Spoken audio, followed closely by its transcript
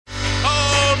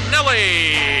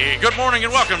Daily. Good morning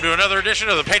and welcome to another edition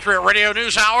of the Patriot Radio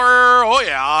News Hour. Oh,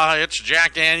 yeah, it's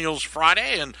Jack Daniels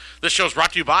Friday, and this show is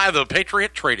brought to you by the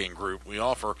Patriot Trading Group. We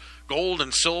offer gold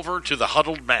and silver to the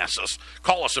huddled masses.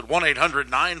 Call us at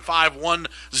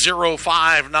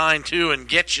 1-800-951-0592 and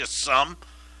get you some.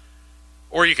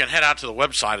 Or you can head out to the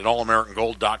website at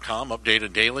allamericangold.com,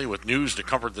 updated daily with news to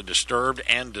comfort the disturbed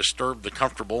and disturb the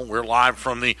comfortable. We're live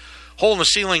from the Hole in the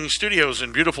Ceiling studios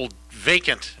in beautiful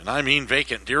vacant, and I mean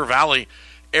vacant, Deer Valley,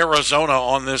 Arizona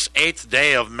on this 8th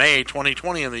day of May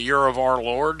 2020 in the year of our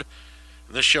Lord.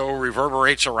 This show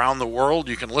reverberates around the world.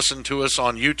 You can listen to us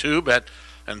on YouTube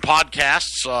and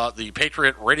podcasts, the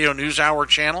Patriot Radio News Hour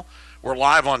channel. We're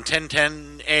live on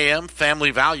 1010 AM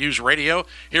Family Values Radio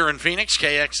here in Phoenix,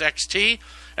 KXXT.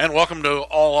 And welcome to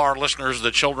all our listeners, the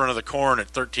Children of the Corn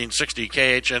at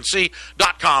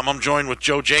 1360KHNC.com. I'm joined with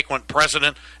Joe Jaquint,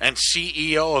 President and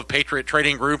CEO of Patriot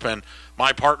Trading Group, and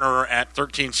my partner at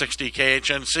 1360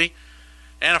 KHNC,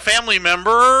 and a family member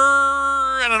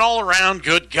and an all-around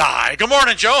good guy. Good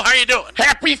morning, Joe. How you doing?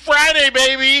 Happy Friday,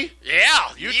 baby. Yeah,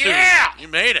 you too. Yeah. You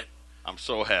made it. I'm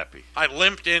so happy. I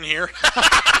limped in here.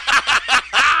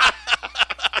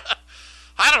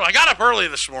 I don't know. I got up early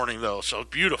this morning, though, so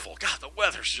beautiful. God, the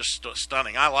weather's just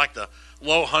stunning. I like the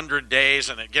low 100 days,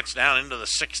 and it gets down into the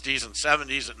 60s and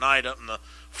 70s at night up in the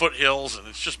foothills, and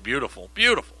it's just beautiful.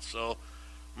 Beautiful. So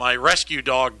my rescue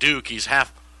dog, Duke, he's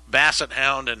half Basset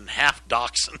Hound and half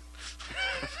Dachshund.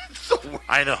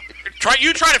 I know.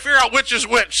 You try to figure out which is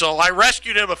which. So I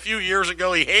rescued him a few years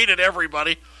ago. He hated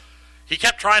everybody. He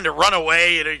kept trying to run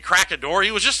away and he'd crack a door.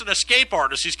 He was just an escape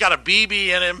artist. He's got a BB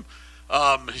in him.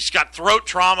 He's got throat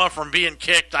trauma from being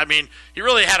kicked. I mean, he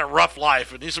really had a rough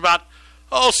life. And he's about,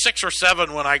 6 or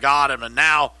 7 when I got him. And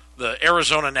now the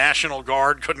Arizona National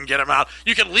Guard couldn't get him out.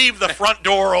 You can leave the front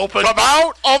door open. Come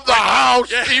out of the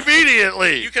house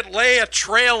immediately. You could lay a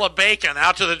trail of bacon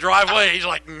out to the driveway. He's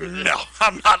like, no,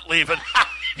 I'm not leaving.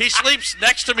 He sleeps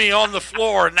next to me on the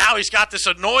floor, and now he's got this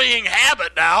annoying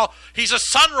habit now. He's a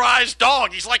sunrise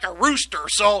dog. He's like a rooster.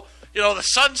 So, the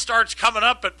sun starts coming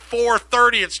up at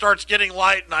 4:30. It starts getting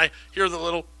light, and I hear the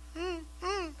little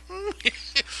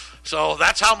So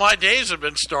that's how my days have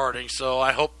been starting. So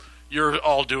I hope you're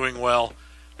all doing well.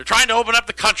 They're trying to open up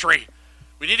the country.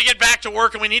 We need to get back to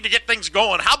work, and we need to get things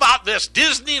going. How about this?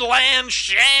 Disneyland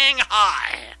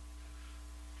Shanghai.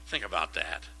 Think about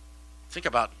that. Think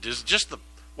about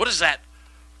what does that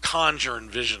conjure in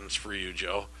visions for you,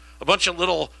 Joe? A bunch of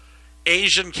little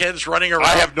Asian kids running around.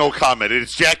 I have no comment.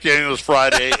 It's Jack Daniels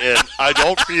Friday, and I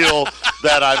don't feel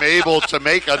that I'm able to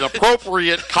make an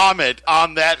appropriate comment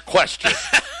on that question.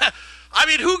 I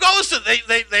mean, who goes to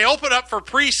they open up for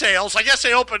pre-sales. I guess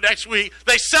they open next week.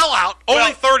 They sell out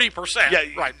only 30%. Yeah,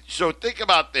 right. So think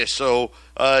about this. So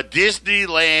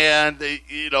Disneyland,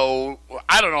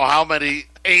 I don't know how many,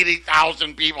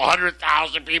 80,000 people,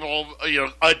 100,000 people,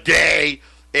 a day,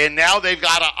 and now they've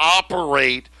got to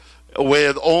operate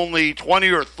with only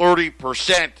 20 or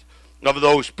 30% of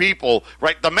those people.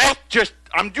 Right? The math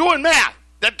I'm doing math.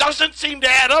 That doesn't seem to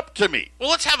add up to me. Well,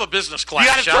 let's have a business class,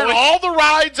 You got to turn all the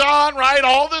rides on, right?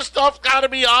 All this stuff got to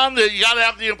be on. You got to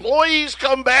have the employees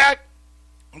come back.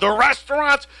 The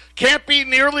restaurants can't be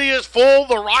nearly as full.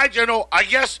 The rides, I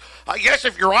guess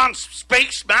if you're on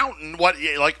Space Mountain,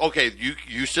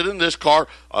 you sit in this car,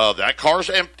 that car's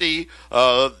empty.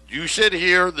 You sit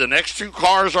here, the next 2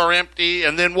 cars are empty,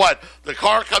 and then what? The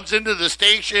car comes into the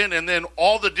station, and then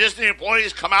all the Disney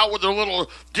employees come out with their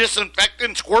little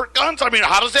disinfectant squirt guns? I mean,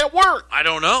 how does that work? I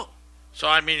don't know. So,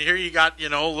 I mean, here you got,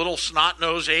 little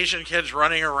snot-nosed Asian kids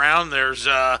running around. There's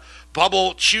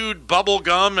chewed bubble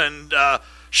gum and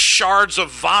shards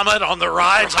of vomit on the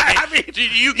rides. I mean, do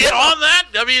you get on that?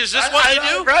 I mean, is this what you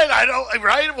do? Right, I don't.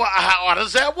 Right, how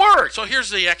does that work? So here's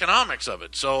the economics of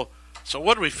it. So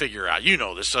what do we figure out? You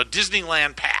know this.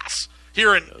 Disneyland Pass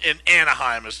here in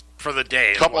Anaheim is for the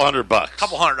day. $200.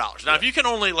 $200. Now, if you can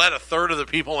only let a third of the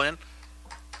people in,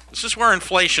 this is where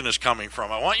inflation is coming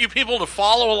from. I want you people to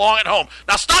follow along at home.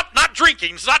 Now, stop not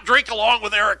drinking. Let's not drink along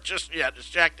with Eric just yet. It's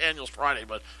Jack Daniels Friday,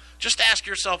 but just ask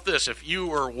yourself this. If you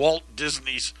were Walt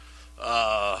Disney's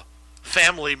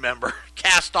family member,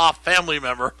 cast-off family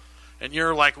member, and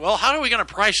you're like, well, how are we going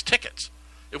to price tickets?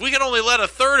 If we can only let a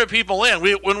third of people in,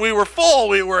 when we were full,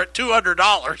 we were at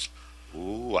 $200.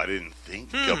 Ooh, I didn't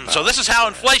think about that. So this is how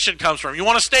inflation comes from. You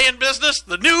want to stay in business?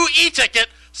 The new e-ticket,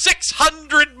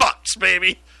 $600,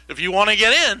 baby, if you want to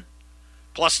get in.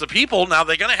 Plus the people, now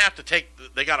they're going to have to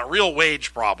they got a real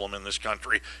wage problem in this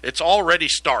country. It's already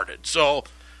started. So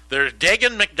there's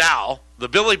Dagan McDowell, the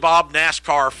Billy Bob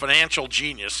NASCAR financial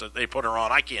genius that they put her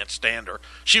on. I can't stand her.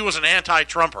 She was an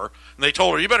anti-Trumper, and they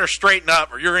told her, you better straighten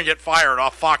up or you're going to get fired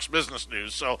off Fox Business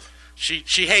News. So she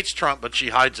hates Trump, but she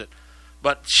hides it.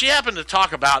 But she happened to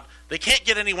talk about they can't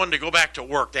get anyone to go back to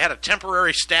work. They had a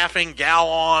temporary staffing gal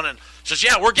on and says,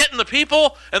 yeah, we're getting the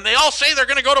people, and they all say they're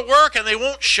going to go to work, and they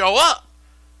won't show up.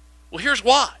 Well, here's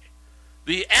why.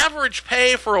 The average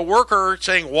pay for a worker,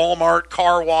 saying Walmart,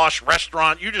 car wash,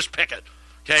 restaurant, you just pick it.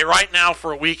 Okay, right now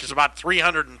for a week is about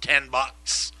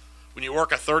 $310 when you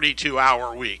work a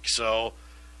 32-hour week. So,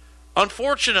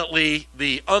 unfortunately,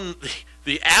 the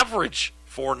average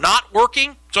for not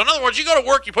working, so in other words, you go to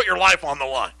work, you put your life on the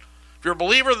line. If you're a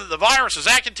believer that the virus is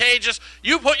that contagious,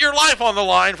 you put your life on the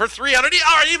line for $300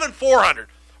 or even $400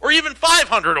 or even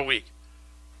 $500 a week.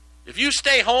 If you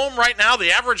stay home right now,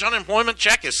 the average unemployment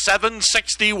check is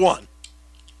 $761.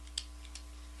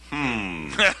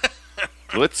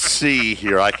 Let's see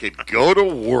here. I could go to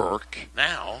work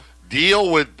now,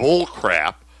 deal with bull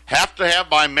crap, have to have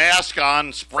my mask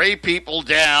on, spray people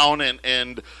down,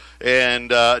 and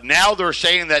now they're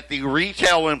saying that the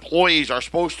retail employees are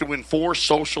supposed to enforce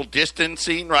social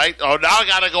distancing, right? Oh, now I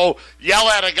got to go yell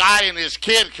at a guy and his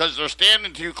kid because they're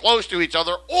standing too close to each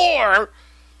other, or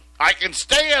I can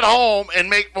stay at home and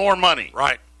make more money.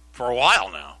 Right, for a while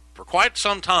now. For quite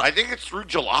some time. I think it's through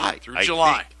July.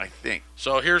 I think.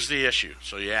 So here's the issue.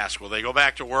 So you ask, will they go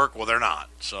back to work? Well, they're not.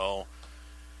 So,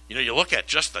 you look at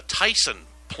just the Tyson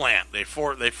plant. They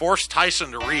forced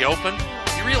Tyson to reopen.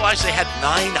 You realize they had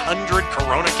 900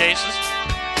 corona cases?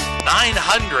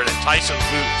 900 at Tyson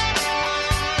Foods.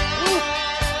 Woo.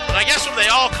 But I guess when they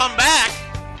all come back,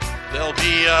 they'll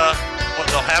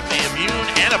have the immune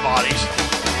antibodies.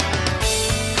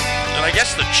 And I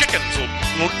guess the chickens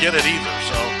won't get it either.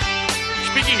 So,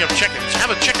 speaking of chickens,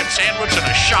 have a chicken sandwich and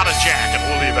a shot of Jack, and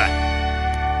we'll be back.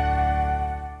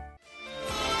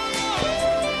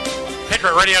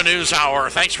 Patriot Radio News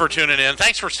Hour. Thanks for tuning in.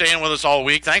 Thanks for staying with us all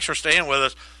week. Thanks for staying with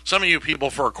us, some of you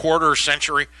people, for a quarter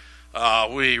century.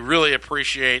 We really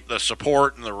appreciate the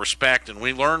support and the respect, and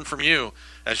we learn from you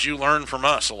as you learn from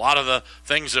us. A lot of the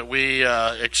things that we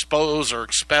expose or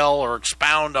expel or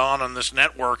expound on this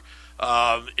network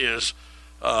is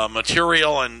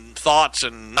material and thoughts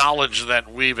and knowledge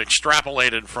that we've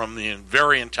extrapolated from the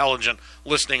very intelligent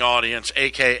listening audience,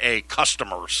 a.k.a.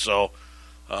 customers. So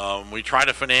we try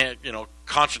to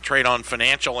concentrate on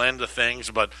financial end of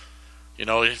things, but you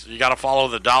got to follow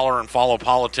the dollar and follow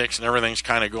politics, and everything's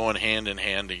kind of going hand in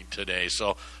hand today.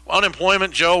 So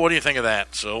unemployment, Joe, what do you think of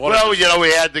that? So we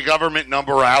had the government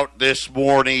number out this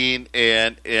morning,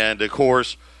 and of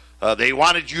course they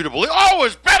wanted you to believe, it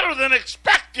was better than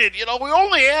expected. We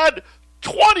only had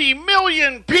 20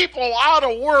 million people out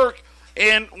of work.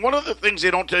 And one of the things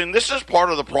they don't tell you, and this is part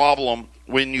of the problem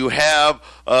when you have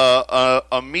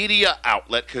a media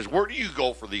outlet, because where do you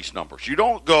go for these numbers? You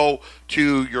don't go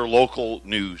to your local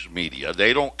news media.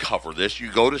 They don't cover this.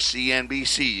 You go to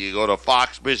CNBC, you go to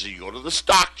Fox Business, you go to the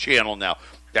Stock Channel now.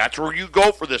 That's where you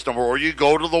go for this number, or you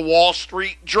go to the Wall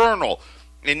Street Journal.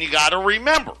 And you got to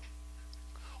remember,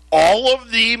 all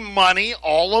of the money,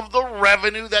 all of the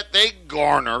revenue that they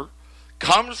garner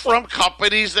comes from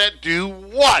companies that do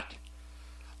what?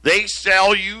 They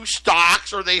sell you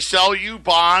stocks, or they sell you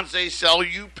bonds, they sell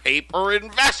you paper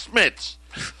investments,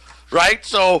 right?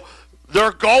 So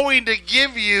they're going to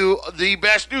give you the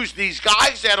best news. These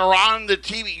guys that are on the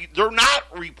TV, they're not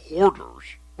reporters,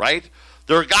 right?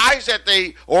 They're guys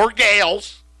or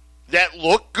gals that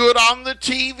look good on the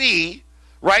TV,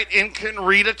 right, and can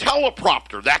read a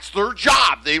teleprompter. That's their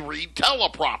job. They read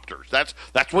teleprompters. That's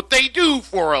what they do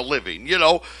for a living,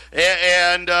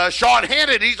 And Sean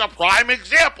Hannity's a prime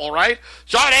example, right?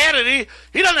 Sean Hannity,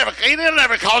 he doesn't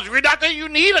have a college degree. Not that you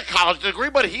need a college degree,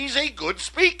 but he's a good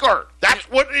speaker. That's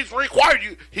what is required.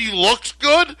 He looks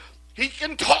good. He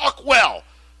can talk well.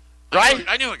 Right?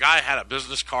 I knew a guy had a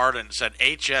business card and it said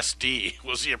HSD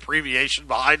was the abbreviation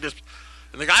behind it.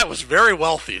 And the guy was very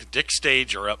wealthy, Dick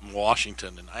Stager up in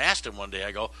Washington. And I asked him one day,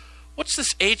 I go, what's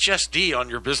this HSD on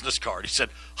your business card? He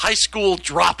said, high school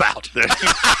dropout.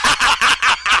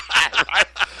 Right?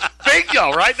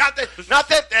 Bingo, right? Not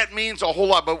that means a whole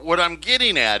lot, but what I'm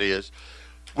getting at is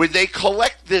when they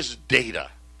collect this data,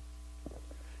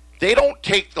 they don't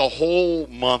take the whole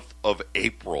month of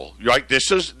April. Right? This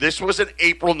was an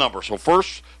April number. So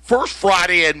first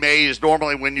Friday in May is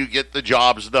normally when you get the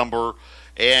jobs number.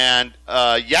 And,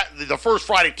 the first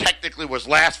Friday technically was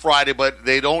last Friday, but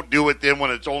they don't do it then when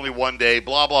it's only one day,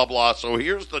 blah, blah, blah. So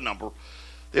here's the number.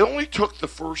 They only took the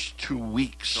first 2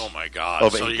 weeks. Oh, my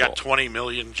God. So you got 20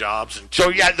 million jobs in 2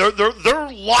 weeks. So,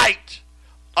 they're light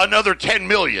another 10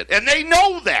 million. And they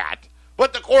know that.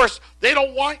 But, of course, they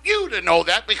don't want you to know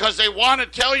that because they want to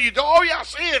tell you, oh, yeah,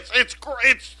 see,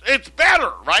 it's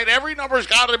better, right? Every number's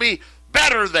got to be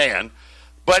better than.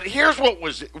 But here's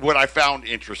what I found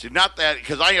interesting. Not that,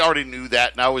 because I already knew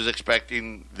that and I was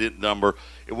expecting the number.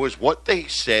 It was what they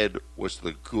said was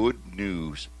the good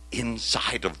news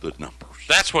inside of the numbers.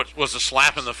 That's what was a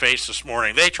slap in the face this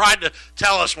morning. They tried to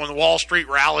tell us when the Wall Street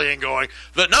rally and going,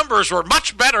 the numbers were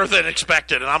much better than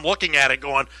expected. And I'm looking at it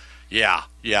going, yeah,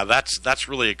 that's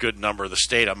really a good number. The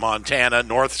state of Montana,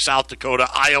 North, South Dakota,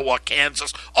 Iowa,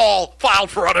 Kansas, all filed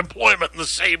for unemployment in the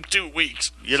same 2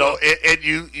 weeks. You know, and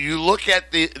you look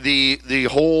at the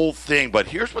whole thing, but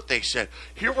here's what they said.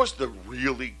 Here was the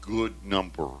really good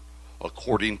number,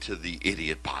 according to the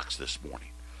idiot box this morning.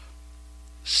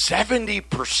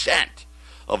 70%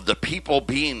 of the people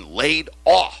being laid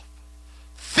off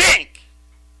think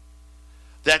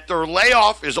that their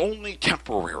layoff is only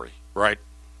temporary. Right.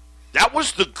 That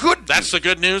was the good news. That's the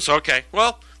good news? Okay.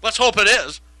 Well, let's hope it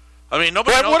is. I mean,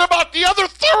 nobody knows. What about the other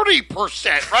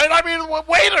 30%, right? I mean,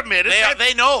 wait a minute.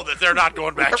 They know that they're not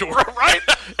going back to work. Right?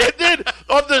 And then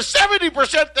of the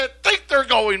 70% that think they're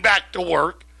going back to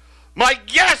work, my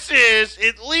guess is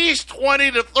at least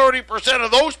 20 to 30%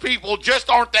 of those people just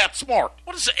aren't that smart.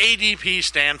 What does ADP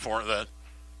stand for? Is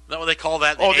that what they call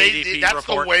that? The ADP that's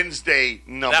report? The Wednesday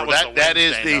number. That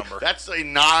is the number. That's the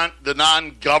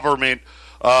non-government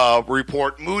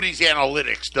report. Moody's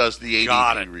Analytics does the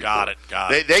ADP report.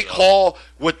 Got it. They call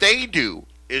what they do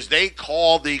is they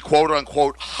call the quote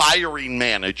unquote hiring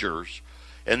managers,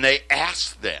 and they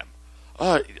ask them,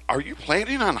 "Are you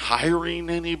planning on hiring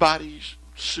anybody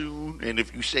soon?" And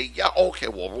if you say, "Yeah, okay,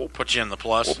 well, we'll put you in the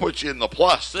plus." We'll put you in the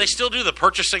plus. Do they still do the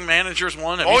purchasing managers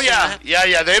one? Have oh you seen yeah, that?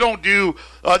 yeah. They don't do.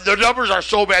 The numbers are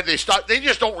so bad they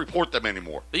just don't report them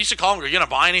anymore. They used to call them, "Are you going to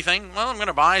buy anything?" "Well, I'm going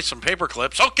to buy some paper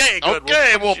clips." "Okay, good.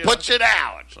 Okay, we'll put you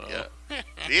down." So. Yeah.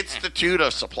 The Institute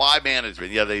of Supply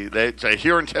Management. Yeah, they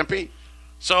here in Tempe.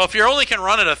 So if you only can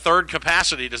run at a third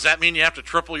capacity, does that mean you have to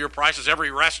triple your prices every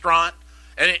restaurant?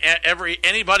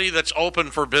 Anybody that's open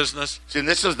for business. See, and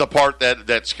this is the part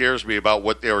that scares me about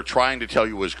what they were trying to tell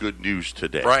you was good news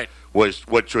today. Right.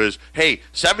 Which was, hey,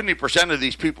 70% of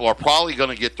these people are probably going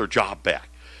to get their job back.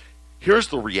 Here's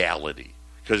the reality.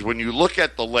 Because when you look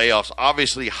at the layoffs,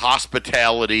 obviously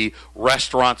hospitality,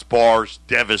 restaurants, bars,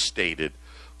 devastated.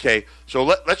 Okay, so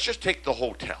let's just take the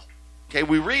hotel. Okay,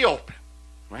 we reopen,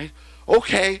 right?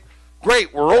 Okay,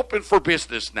 great, we're open for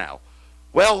business now.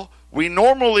 Well, we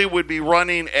normally would be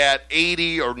running at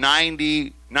 80 or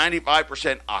 90,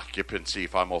 95% occupancy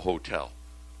if I'm a hotel.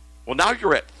 Well, now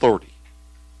you're at 30.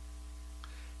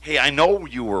 Hey, I know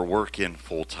you were working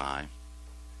full time,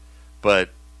 but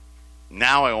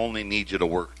now I only need you to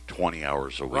work 20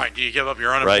 hours a week. Right. Do you give up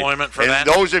your unemployment for that?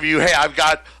 And those of you, hey, I've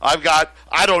got,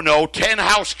 I don't know, 10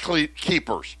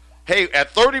 housekeepers. Hey,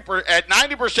 at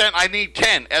 90%, I need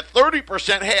 10. At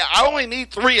 30%, hey, I only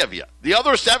need 3 of you. The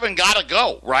other 7 got to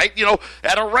go, right? You know,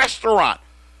 at a restaurant.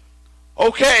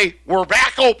 Okay, we're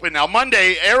back open now.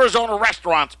 Monday, Arizona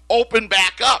restaurants open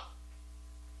back up.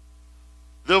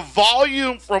 The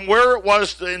volume from where it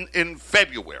was in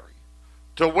February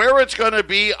to where it's going to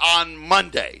be on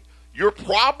Monday, you're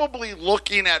probably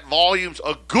looking at volumes,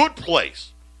 a good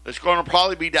place that's going to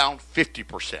probably be down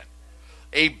 50%.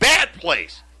 A bad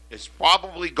place is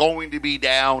probably going to be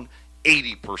down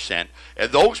 80%.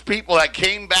 And those people that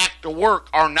came back to work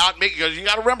are not making, because you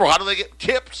got to remember, how do they get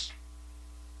tips?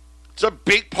 It's a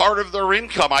big part of their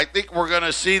income. I think we're going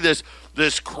to see this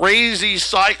crazy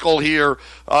cycle here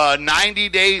 90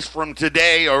 days from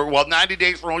today, or 90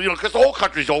 days from, because the whole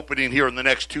country's opening here in the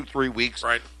next 2-3 weeks.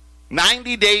 Right.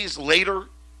 90 days later,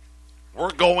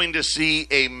 we're going to see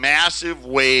a massive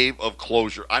wave of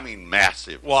closure. I mean,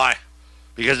 massive. Why?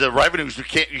 Because the revenues, you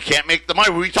can't make the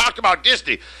money. We talked about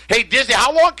Disney. Hey, Disney,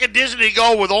 how long can Disney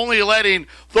go with only letting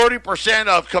 30%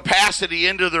 of capacity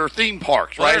into their theme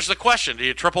parks, right? Well, there's the question. Do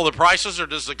you triple the prices, or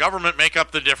does the government make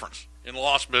up the difference in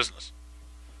lost business?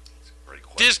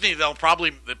 Disney, they're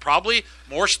probably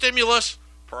more stimulus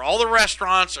for all the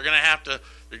restaurants.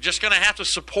 They're just going to have to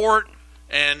support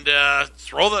and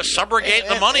subrogate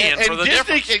the money in for the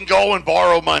Disney difference. Can go and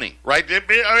borrow money, right?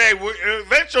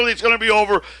 Eventually it's going to be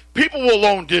over. People will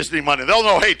loan Disney money. They'll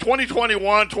know, hey,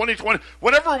 2021, 2020,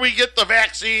 whenever we get the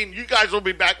vaccine, you guys will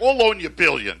be back. We'll loan you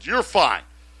billions. You're fine.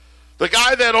 The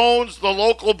guy that owns the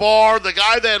local bar, the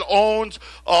guy that owns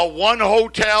 1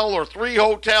 hotel or 3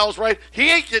 hotels, right? He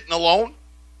ain't getting a loan.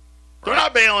 They're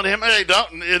not bailing him. They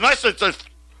don't, unless it's a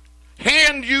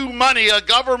hand you money, a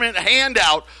government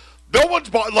handout. No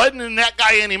one's lending that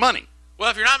guy any money. Well,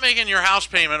 if you're not making your house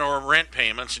payment or rent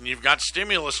payments and you've got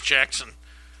stimulus checks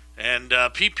and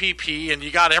PPP, and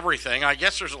you got everything. I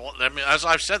guess there's, as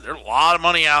I've said, there's a lot of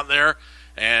money out there,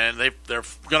 and they're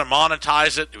going to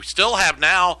monetize it. We still have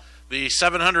now the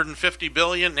 $750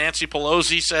 billion. Nancy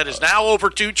Pelosi said is now over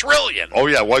 $2 trillion. Oh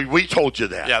yeah, well we told you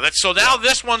that. Yeah, so now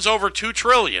this one's over $2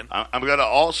 trillion. I'm going to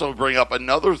also bring up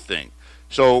another thing.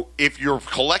 So if you're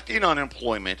collecting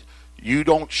unemployment, you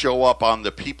don't show up on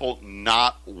the people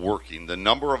not working, the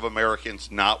number of Americans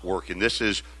not working. This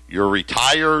is you're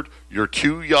retired, you're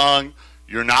too young,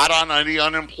 you're not on any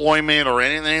unemployment or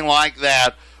anything like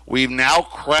that. We've now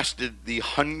crested the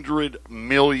 100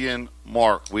 million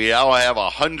mark. We now have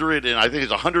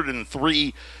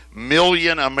 103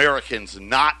 million Americans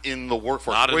not in the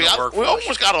workforce. We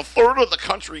almost got a third of the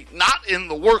country not in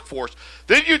the workforce.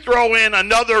 Then you throw in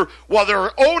another,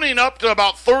 they're owning up to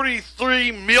about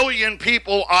 33 million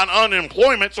people on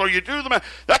unemployment. So you do the math.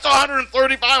 That's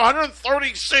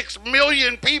 136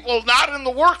 million people not in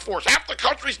the workforce. Half the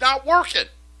country's not working.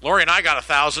 Lori and I got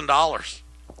 $1,000.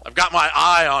 I've got my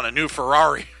eye on a new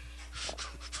Ferrari.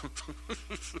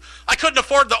 I couldn't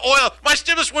afford the oil. My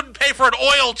stimulus wouldn't pay for an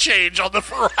oil change on the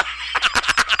Ferrari.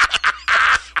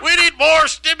 We need more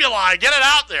stimuli. Get it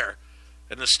out there.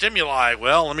 And the stimuli,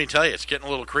 well, let me tell you, it's getting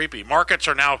a little creepy. Markets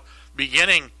are now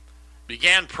began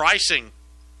pricing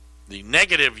the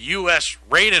negative U.S.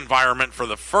 rate environment for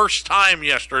the first time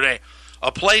yesterday,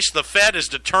 a place the Fed is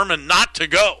determined not to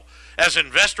go as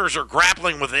investors are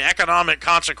grappling with the economic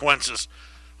consequences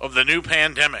of the new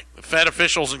pandemic. The Fed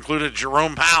officials, included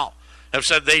Jerome Powell, have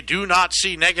said they do not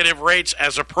see negative rates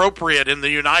as appropriate in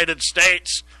the United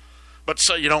States. But,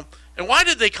 so, and why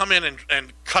did they come in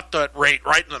and cut that rate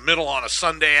right in the middle on a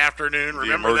Sunday afternoon?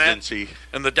 Remember emergency. That?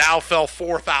 And the Dow fell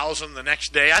 4,000 the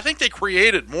next day. I think they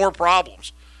created more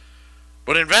problems.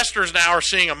 But investors now are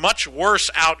seeing a much worse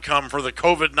outcome for the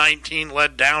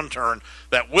COVID-19-led downturn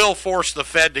that will force the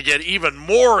Fed to get even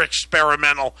more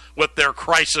experimental with their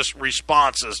crisis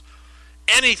responses.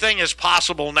 Anything is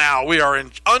possible now. We are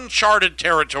in uncharted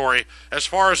territory as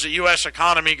far as the U.S.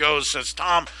 economy goes, says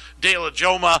Tom De La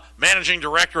Joma, managing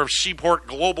director of Seaport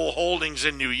Global Holdings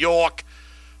in New York.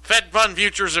 Fed fund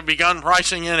futures have begun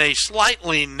pricing in a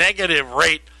slightly negative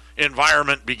rate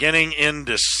environment beginning in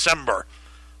December.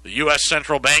 The U.S.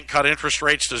 Central Bank cut interest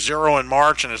rates to zero in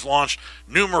March and has launched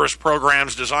numerous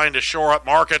programs designed to shore up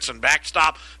markets and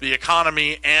backstop the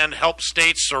economy and help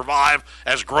states survive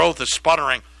as growth is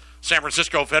sputtering. San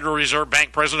Francisco Federal Reserve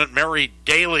Bank President Mary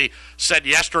Daly said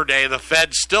yesterday the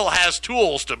Fed still has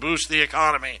tools to boost the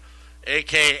economy,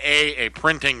 a.k.a. a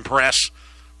printing press.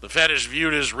 The Fed is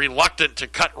viewed as reluctant to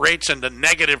cut rates into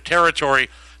negative territory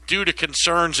due to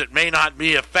concerns it may not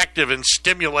be effective in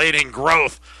stimulating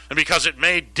growth and because it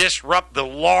may disrupt the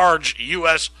large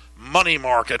U.S. money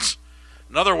markets.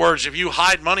 In other words, if you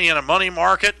hide money in a money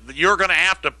market, you're going to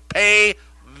have to pay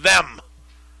them.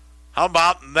 How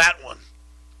about that one?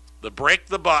 The break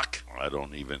the buck. I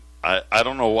don't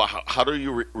know. How do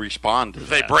you respond to that? If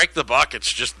they break the buck,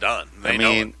 it's just done. They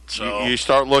know it. So you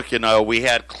start looking. We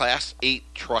had Class 8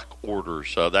 truck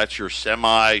orders. That's your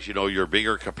semis, your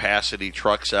bigger capacity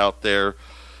trucks out there.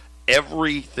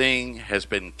 Everything has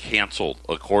been canceled,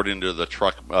 according to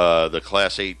the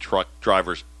Class 8 truck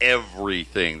drivers.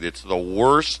 Everything. It's the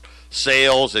worst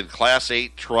sales in Class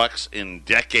 8 trucks in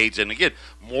decades. And again,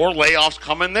 more layoffs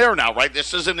coming there now, right?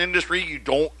 This is an industry you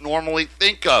don't normally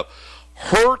think of.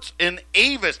 Hertz and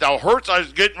Avis. Now, Hertz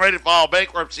is getting ready to file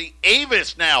bankruptcy.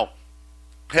 Avis now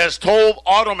has told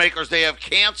automakers they have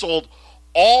canceled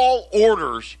all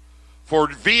orders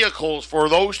for vehicles for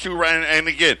those two. And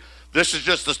again, this is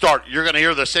just the start. You're going to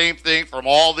hear the same thing from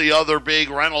all the other big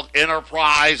rental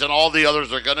Enterprise and all the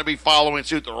others are going to be following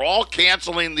suit. They're all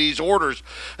canceling these orders.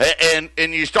 And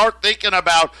you start thinking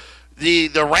about the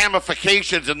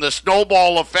ramifications and the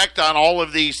snowball effect on all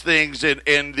of these things,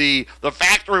 and the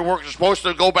factory workers are supposed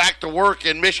to go back to work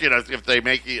in Michigan if they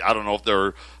make it. I don't know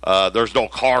if there's no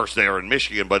cars there in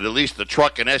Michigan, but at least the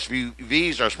truck and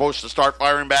SUVs are supposed to start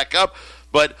firing back up.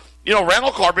 But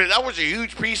rental car, that was a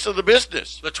huge piece of the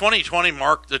business. The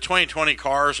 2020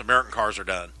 cars, American cars are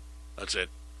done. That's it.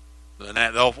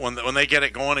 When they get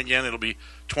it going again, it'll be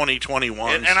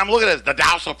 2021. And I'm looking at the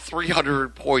Dow's up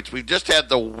 300 points. We've just had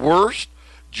the worst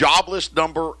jobless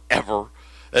number ever.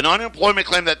 An unemployment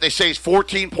claim that they say is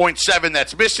 14.7.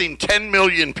 That's missing 10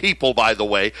 million people, by the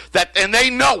way. And they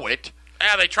know it.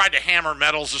 Yeah, they tried to hammer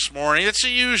metals this morning. It's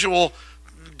the usual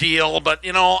deal, but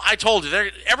I told you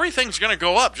everything's going to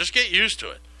go up. Just get used to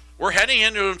it. We're heading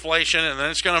into inflation, and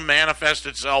then it's going to manifest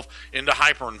itself into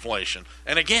hyperinflation.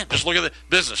 And again, just look at the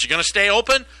business. You're going to stay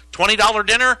open, $20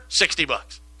 dinner,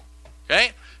 $60.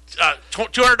 Okay?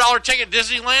 $200 ticket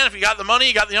Disneyland. If you got the money,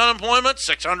 you got the unemployment,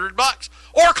 $600.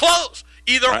 Or close.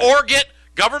 Either or get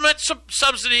government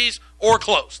subsidies or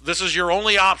close. This is your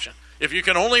only option. If you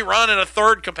can only run at a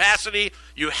third capacity,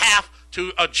 you have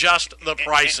to adjust the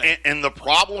pricing. And the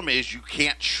problem is you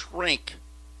can't shrink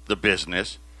the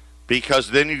business because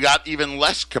then you got even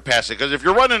less capacity. Because if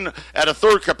you're running at a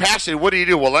third capacity, what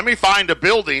do? Well, let me find a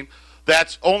building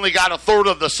that's only got a third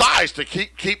of the size to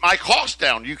keep my costs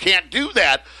down. You can't do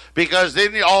that because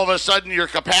then all of a sudden your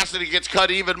capacity gets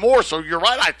cut even more. So you're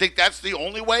right. I think that's the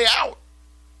only way out.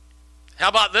 How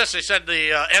about this? They said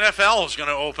the NFL is going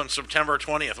to open September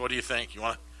 20th. What do you think? You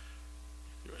want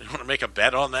to make a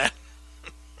bet on that?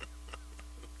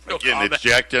 Again, it's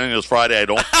Jack Daniels Friday. I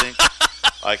don't think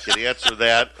I can answer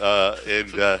that.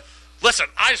 Listen,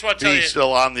 I just want to tell you,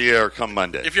 still on the air come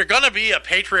Monday. If you're going to be a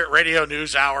Patriot Radio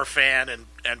News Hour fan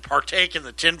and partake in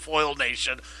the tinfoil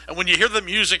nation, and when you hear the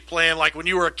music playing, like when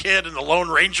you were a kid and the Lone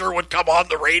Ranger would come on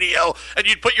the radio, and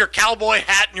you'd put your cowboy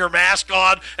hat and your mask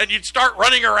on, and you'd start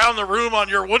running around the room on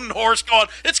your wooden horse going,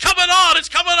 it's coming on, it's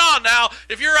coming on. Now,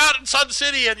 if you're out in Sun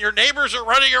City and your neighbors are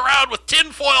running around with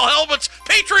tinfoil helmets,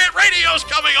 Patriot Radio's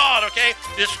coming on, okay?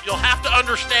 You'll have to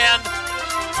understand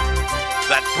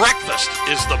that breakfast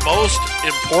is the most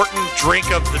important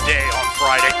drink of the day on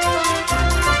Friday.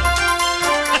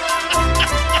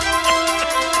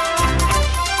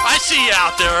 I see you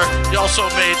out there. You also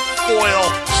made foil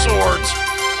swords.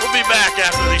 We'll be back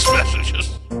after these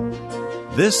messages.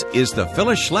 This is the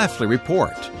Phyllis Schlafly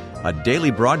Report, a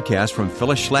daily broadcast from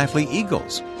Phyllis Schlafly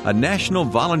Eagles, a national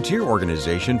volunteer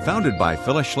organization founded by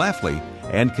Phyllis Schlafly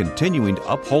and continuing to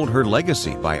uphold her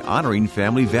legacy by honoring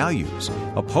family values,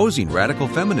 opposing radical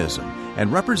feminism,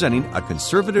 and representing a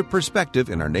conservative perspective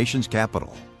in our nation's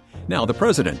capital. Now, the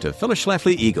president of Phyllis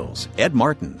Schlafly Eagles, Ed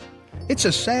Martin. It's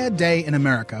a sad day in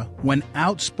America when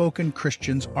outspoken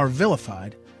Christians are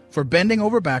vilified for bending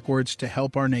over backwards to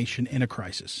help our nation in a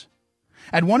crisis.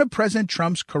 At one of President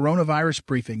Trump's coronavirus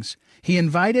briefings, he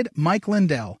invited Mike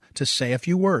Lindell to say a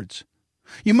few words.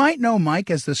 You might know Mike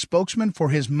as the spokesman for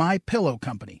his MyPillow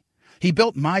company. He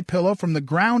built MyPillow from the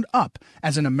ground up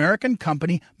as an American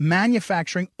company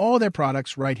manufacturing all their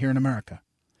products right here in America.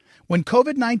 When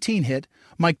COVID-19 hit,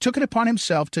 Mike took it upon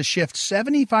himself to shift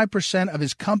 75% of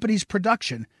his company's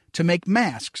production to make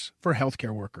masks for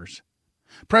healthcare workers.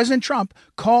 President Trump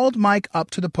called Mike up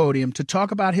to the podium to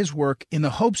talk about his work in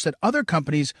the hopes that other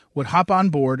companies would hop on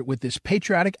board with this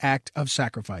patriotic act of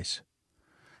sacrifice.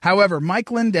 However,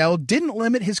 Mike Lindell didn't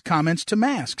limit his comments to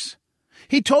masks.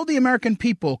 He told the American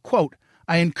people, quote,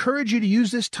 I encourage you to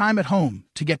use this time at home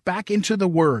to get back into the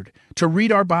Word, to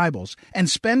read our Bibles, and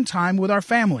spend time with our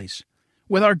families.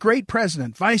 With our great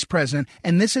president, vice president,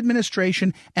 and this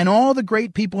administration, and all the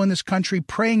great people in this country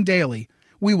praying daily,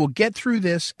 we will get through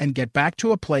this and get back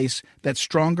to a place that's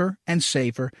stronger and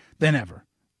safer than ever.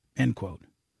 End quote.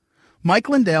 Mike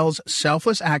Lindell's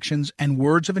selfless actions and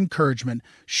words of encouragement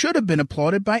should have been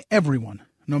applauded by everyone,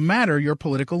 no matter your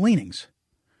political leanings.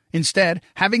 Instead,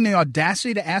 having the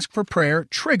audacity to ask for prayer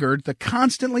triggered the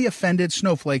constantly offended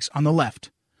snowflakes on the left.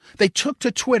 They took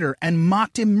to Twitter and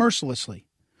mocked him mercilessly.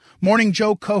 Morning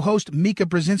Joe co-host Mika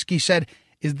Brzezinski said,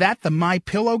 Is that the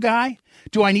MyPillow guy?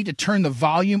 Do I need to turn the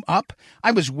volume up?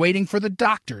 I was waiting for the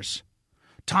doctors.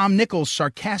 Tom Nichols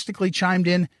sarcastically chimed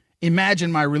in,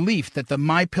 Imagine my relief that the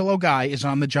MyPillow guy is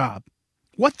on the job.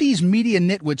 What these media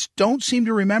nitwits don't seem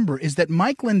to remember is that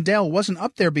Mike Lindell wasn't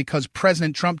up there because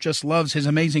President Trump just loves his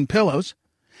amazing pillows.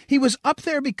 He was up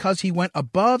there because he went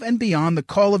above and beyond the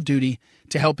call of duty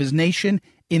to help his nation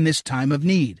in this time of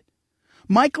need.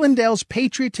 Mike Lindell's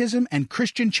patriotism and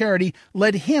Christian charity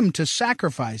led him to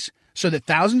sacrifice so that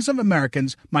thousands of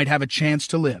Americans might have a chance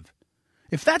to live.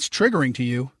 If that's triggering to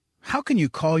you, how can you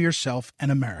call yourself an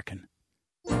American?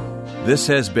 This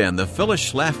has been the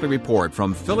Phyllis Schlafly Report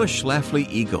from Phyllis Schlafly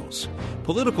Eagles.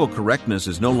 Political correctness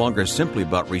is no longer simply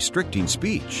about restricting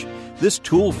speech. This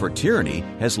tool for tyranny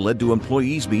has led to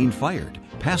employees being fired,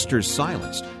 pastors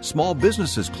silenced, small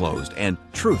businesses closed, and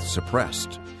truth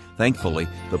suppressed. Thankfully,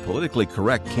 the politically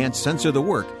correct can't censor the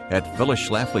work at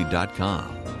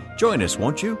phyllisschlafly.com. Join us,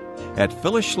 won't you? At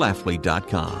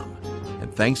phyllisschlafly.com.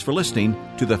 And thanks for listening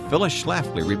to the Phyllis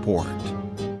Schlafly Report.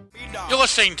 You're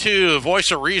listening to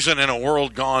Voice of Reason in a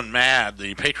World Gone Mad,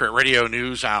 the Patriot Radio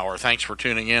News Hour. Thanks for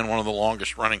tuning in. One of the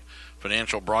longest-running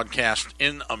financial broadcasts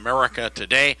in America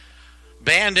today.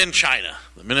 Banned in China.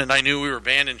 The minute I knew we were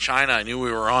banned in China, I knew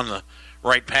we were on the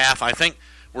right path. I think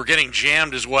we're getting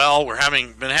jammed as well. We're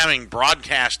been having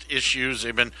broadcast issues.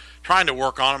 They've been trying to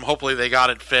work on them. Hopefully they got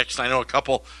it fixed. I know a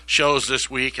couple shows this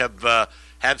week have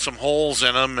had some holes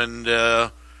in them,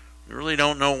 and You really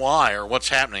don't know why or what's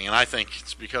happening, and I think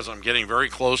it's because I'm getting very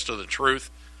close to the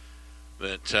truth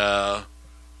that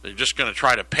they're just going to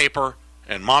try to paper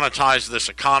and monetize this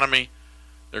economy.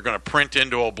 They're going to print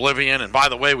into oblivion. And by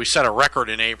the way, we set a record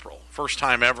in April. First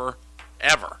time ever.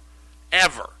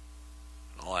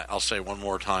 I'll say one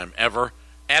more time, ever.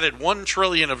 Added $1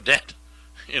 trillion of debt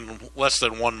in less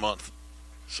than 1 month.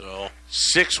 So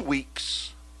 6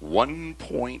 weeks,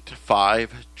 1.5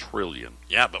 trillion.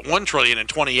 Yeah, but $1 trillion in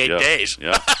 28 days.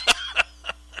 Yeah.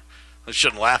 I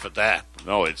shouldn't laugh at that.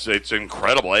 No, it's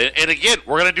incredible. And again,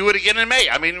 we're going to do it again in May.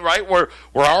 I mean, right? We're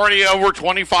already over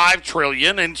 25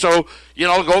 trillion, and so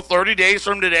go 30 days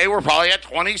from today, we're probably at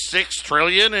 26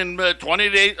 trillion, and 20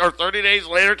 days or 30 days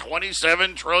later,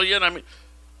 27 trillion. I mean,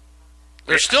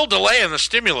 they're still delaying the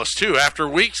stimulus too. After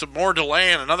weeks of more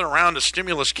delay and another round of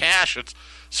stimulus cash, it's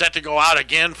set to go out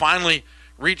again. Finally,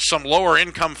 reach some lower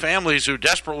income families who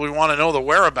desperately want to know the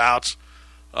whereabouts.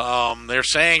 They're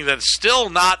saying that it's still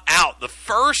not out. The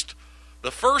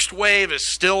first wave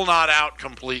is still not out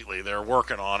completely. They're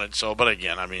working on it. So, but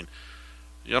again, I mean,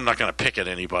 I'm not going to pick at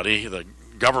anybody. The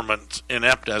government's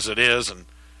inept as it is, and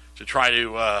to try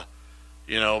to,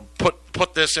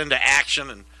 put this into action.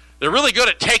 And they're really good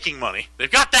at taking money.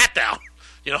 They've got that down.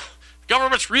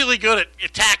 Government's really good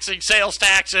at taxing, sales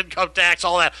tax, income tax,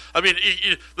 all that. I mean,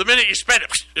 the minute you spend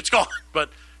it, it's gone.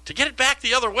 But to get it back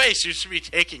the other way seems to be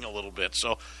taking a little bit.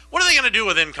 So what are they going to do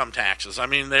with income taxes? I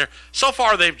mean, so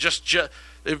far they've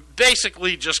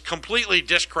basically just completely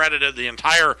discredited the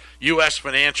entire U.S.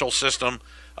 financial system.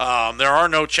 There are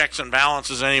no checks and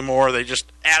balances anymore. They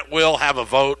just at will have a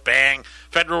vote, bang.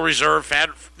 Federal Reserve,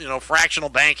 fractional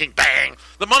banking, bang.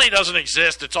 The money doesn't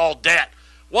exist. It's all debt.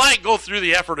 Why go through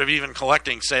the effort of even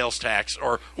collecting sales tax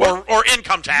or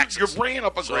income taxes? You're bringing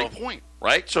up a great point,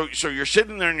 right? So you're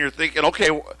sitting there and you're thinking, okay,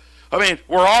 I mean,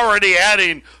 we're already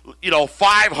adding,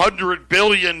 $500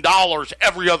 billion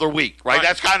every other week, right?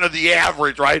 That's kind of the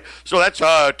average, right? So that's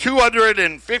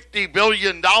 $250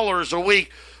 billion a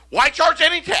week. Why charge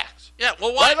any tax? Yeah,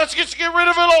 well, why? Right, let's just get rid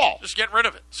of it all. Just get rid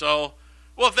of it. So,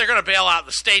 well, if they're going to bail out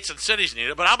the states and cities need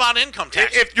it, but how about income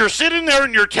tax? If you're sitting there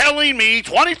and you're telling me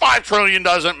 25 trillion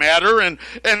doesn't matter and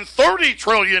 30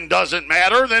 trillion doesn't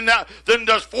matter, then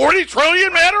does 40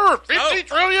 trillion matter or 50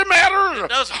 trillion matter? It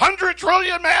doesn't. 100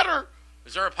 trillion matter?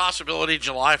 Is there a possibility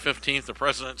July 15th the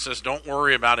president says don't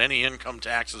worry about any income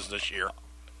taxes this year?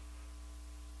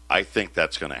 I think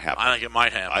that's going to happen. I think it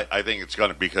might happen. I think it's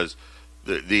going to, because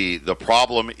the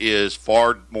problem is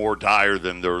far more dire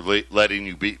than they're letting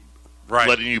you be. Right.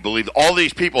 Letting you believe all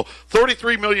these people,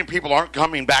 33 million people, aren't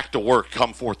coming back to work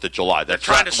come 4th of July. That's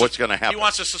not what's going to happen. He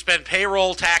wants to suspend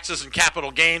payroll taxes and capital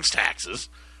gains taxes,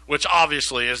 which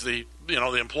obviously is the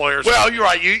employers. Well, you're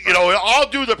right. I'll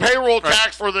do the payroll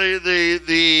tax for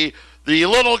the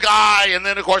little guy, and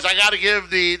then of course I got to give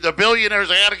the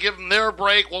billionaires. I got to give them their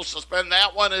break. We'll suspend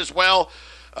that one as well.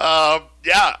 I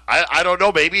don't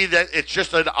know. Maybe that it's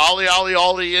just an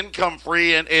ollie income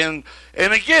free, and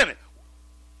again.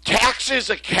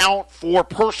 Taxes account for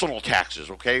personal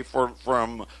taxes, okay?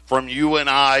 From you and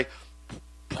I,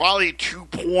 probably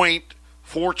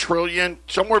 2.4 trillion,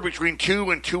 somewhere between 2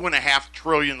 and 2.5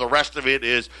 trillion. The rest of it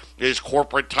is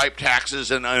corporate type taxes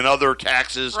and other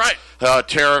taxes, right?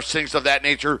 Tariffs, things of that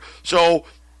nature. So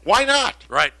why not?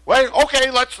 Right. Well, okay,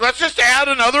 let's just add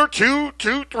another 3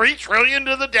 trillion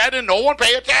to the debt and no one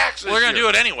pay a tax. We're going to do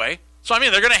it anyway. So, I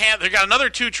mean, they got another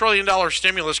 $2 trillion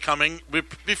stimulus coming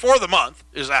before the month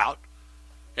is out.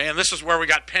 And this is where we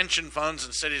got pension funds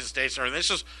and cities and states and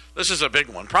everything. This is a big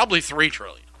one, probably $3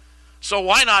 trillion. So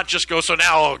why not just go, so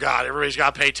now, oh, God, everybody's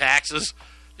got to pay taxes.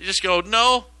 You just go,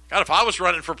 no. God, if I was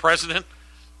running for president,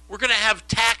 we're going to have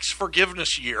tax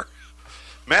forgiveness year.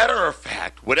 Matter of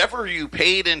fact, whatever you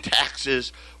paid in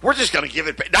taxes, we're just going to give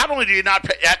it back. Not only do you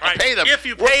not have to pay them. If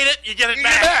you paid it, you get it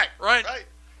back. Right.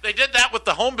 They did that with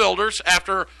the home builders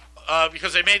after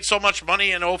because they made so much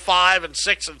money in 05 and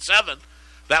 6 and 7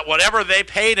 that whatever they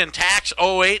paid in tax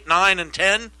 08, 9, and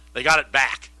 10, they got it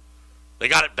back. They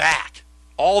got it back.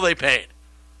 All they paid.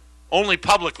 Only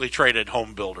publicly traded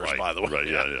home builders, by the way. Right,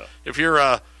 yeah. If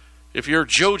you're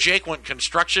Joe Jaquint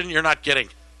Construction, you're not getting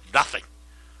nothing.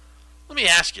 Let me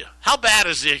ask you, how bad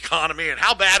is the economy and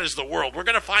how bad is the world? We're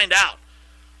going to find out.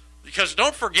 Because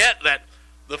don't forget that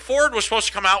the Ford was supposed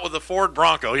to come out with the Ford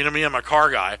Bronco, me, I'm a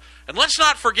car guy. And let's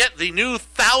not forget the new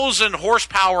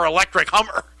 1,000-horsepower electric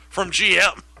Hummer from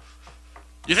GM.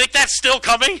 You think that's still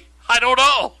coming? I don't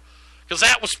know. Because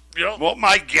that was, Well,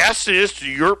 my guess is, to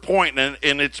your point, and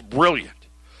it's brilliant.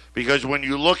 Because when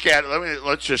you look at it,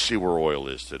 let's just see where oil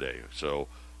is today. So,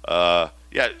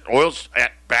 oil's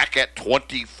back at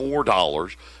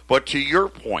 $24. But to your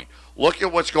point, look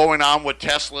at what's going on with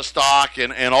Tesla stock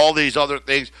and all these other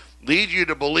things, lead you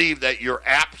to believe that you're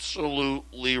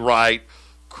absolutely right.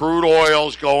 Crude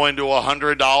oil's going to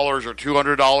 $100 or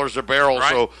 $200 a barrel.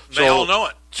 Right. So they all know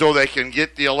it. So they can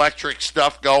get the electric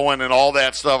stuff going and all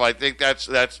that stuff. I think that's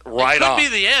right on. It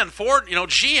could be the end. Ford,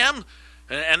 GM,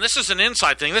 and this is an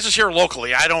inside thing. This is here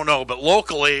locally. I don't know, but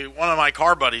locally, one of my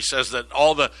car buddies says that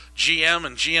all the GM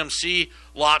and GMC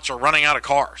lots are running out of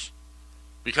cars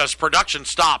because production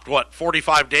stopped,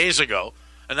 45 days ago,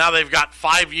 and now they've got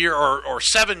 5-year or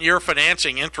 7-year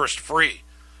financing interest-free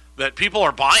that people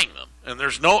are buying them. And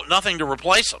there's nothing to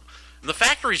replace them. And the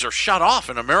factories are shut off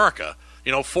in America.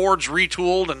 Ford's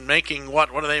retooled and making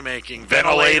what are they making?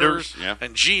 Ventilators. Yeah.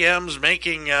 And GM's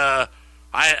making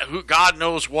God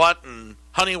knows what. And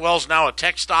Honeywell's now a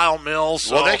textile mill.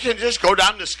 So. Well, they can just go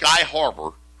down to Sky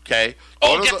Harbor, okay?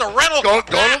 Get the rental. Go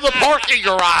to the parking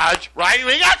garage, right?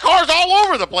 We got cars all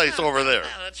over the place over there.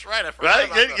 Yeah, that's right. I forgot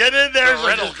about Get in there the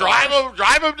and just drive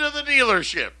them to the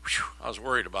dealership. Whew, I was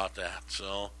worried about that,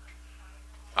 so...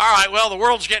 All right, well, the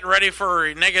world's getting ready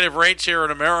for negative rates here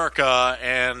in America,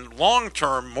 and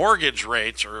long-term mortgage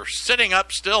rates are sitting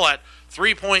up still at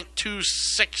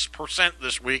 3.26%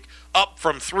 this week, up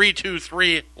from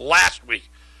 3.23 last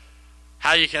week.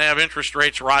 How you can have interest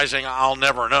rates rising, I'll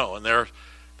never know. And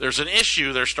there's an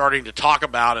issue they're starting to talk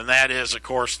about, and that is, of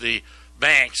course, the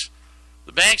banks.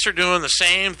 The banks are doing the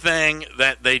same thing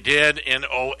that they did in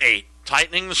 2008,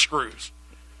 tightening the screws.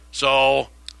 So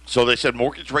they said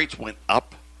mortgage rates went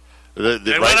up?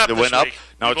 They went up.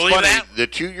 Now, it's funny. That? The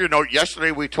 2-year note,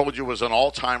 yesterday we told you was an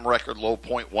all-time record low,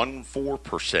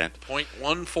 0.14%.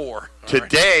 0.14.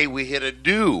 Today we hit a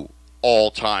new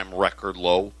all-time record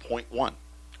low, 0.1.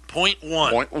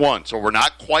 0.1. So we're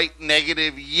not quite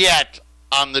negative yet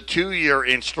on the 2-year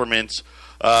instruments.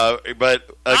 But again,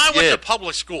 I went to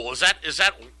public school. Is that 10%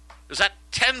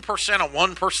 of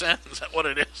 1%? Is that what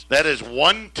it is? That is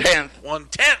 1/10.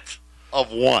 1/10. Of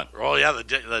 1. Oh, yeah,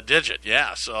 the digit,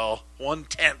 yeah. So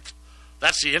 1/10.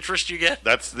 That's the interest you get?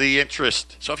 That's the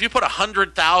interest. So if you put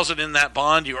 $100,000 in that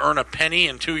bond, you earn a penny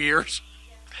in 2 years?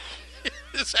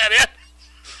 Is that it?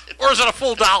 Or is it a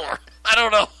full dollar? I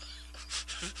don't know.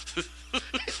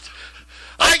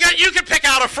 You can pick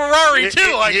out a Ferrari, too,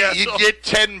 I guess. You get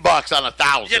 $10 on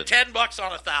 1,000. You get $10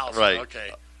 on 1,000. Right.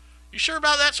 Okay. You sure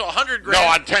about that? So $100,000? No,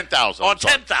 on 10,000. On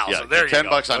 10,000. Yeah, there you go.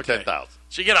 $10 on 10,000.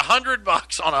 So you get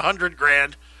 $100 on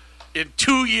 $100,000 in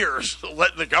 2 years,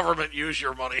 letting the government use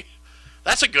your money.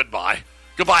 That's a goodbye.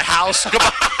 Goodbye house.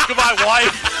 Goodbye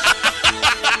wife.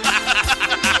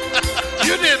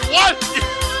 You did what?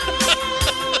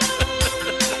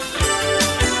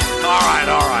 All right.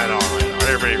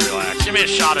 Everybody relax. Give me a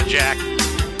shot of Jack. We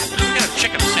got a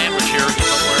chicken sandwich here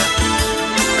somewhere.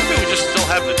 Maybe we just still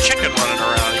have the chicken running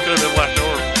around. It could have been left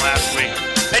over from last week.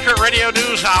 Patriot Radio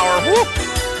News Hour. Whoop.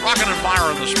 Rocking and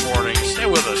firing this morning. Stay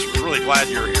with us. We're really glad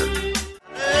you're here.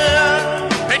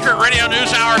 Patriot Radio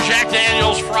News Hour, Jack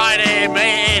Daniels, Friday,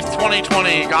 May 8th,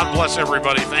 2020. God bless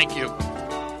everybody. Thank you.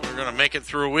 We're going to make it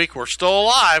through a week. We're still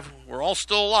alive. We're all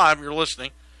still alive. You're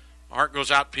listening. My heart goes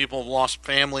out to people who have lost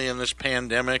family in this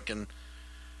pandemic. And,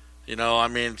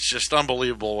 it's just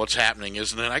unbelievable what's happening,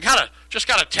 isn't it? I just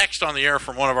got a text on the air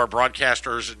from one of our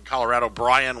broadcasters in Colorado,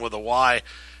 Brian with a Y.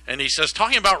 And he says,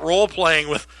 talking about role-playing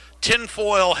with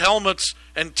tinfoil helmets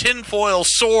and tinfoil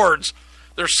swords,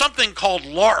 there's something called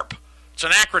LARP. It's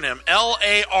an acronym,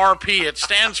 LARP. It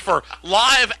stands for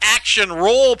Live Action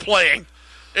Role Playing.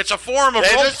 It's a form of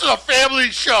role. This is a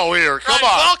family show here. Come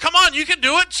on. Well, come on. You can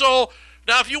do it. So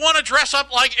now if you want to dress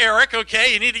up like Eric,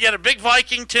 okay, you need to get a big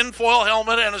Viking tinfoil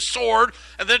helmet and a sword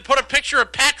and then put a picture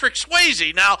of Patrick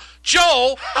Swayze. Now,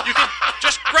 Joe, you can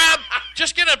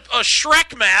just get a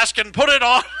Shrek mask and put it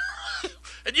on.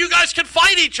 And you guys can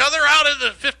fight each other out in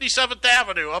the 57th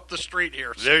Avenue up the street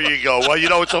here. There you go.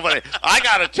 Well, it's so funny. I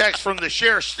got a text from the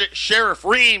Sheriff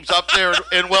Reams up there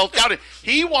in Weld County.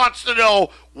 He wants to know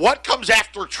what comes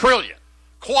after trillion.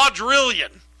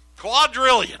 Quadrillion.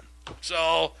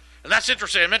 So, and that's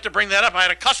interesting. I meant to bring that up. I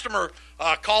had a customer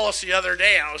call us the other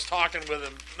day, and I was talking with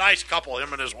him. Nice couple,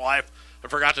 him and his wife. I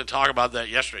forgot to talk about that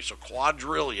yesterday. So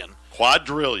quadrillion.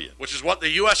 Which is what the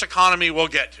U.S. economy will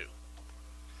get to.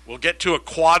 We'll get to a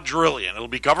quadrillion. It'll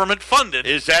be government funded.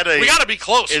 We got to be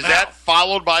close. Is that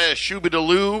followed by a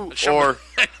shubidaloo or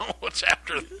I don't know what's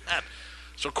after that?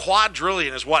 So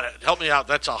quadrillion is what? Help me out.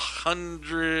 That's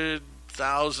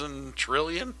 100,000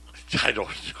 trillion. I don't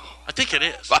know. I think it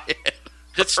is.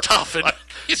 It's tough.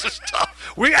 It's just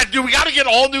tough. We got to get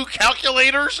all new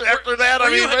calculators after that. Were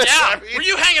you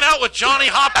hanging out with Johnny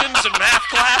Hopkins in math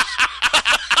class?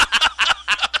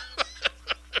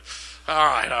 All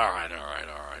right.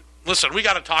 listen, we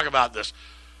got to talk about this.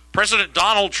 President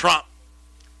Donald Trump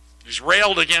has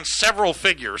railed against several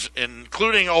figures,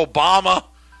 including Obama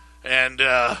and who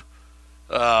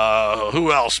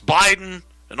else? Biden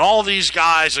and all these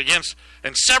guys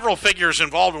and several figures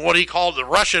involved in what he called the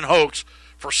Russian hoax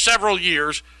for several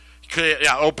years.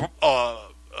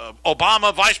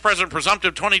 Obama, Vice President,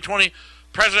 presumptive 2020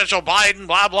 presidential Biden,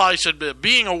 blah, blah. He said,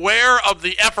 being aware of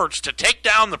the efforts to take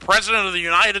down the President of the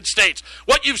United States.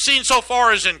 What you've seen so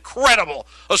far is incredible,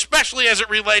 especially as it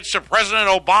relates to President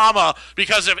Obama,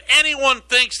 because if anyone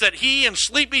thinks that he and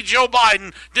Sleepy Joe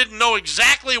Biden didn't know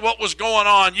exactly what was going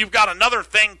on, you've got another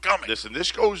thing coming. Listen,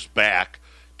 this goes back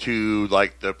to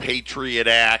like the Patriot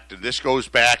Act, and this goes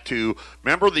back to,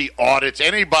 remember the audits,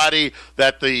 anybody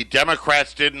that the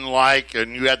Democrats didn't like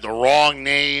and you had the wrong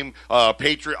name,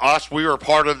 Patriot, us, we were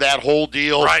part of that whole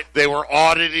deal. Right. They were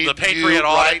auditing the Patriot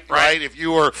audit, right. If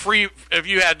you were free, if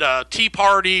you had Tea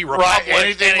Party, Republic,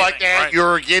 anything like that, right. you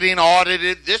were getting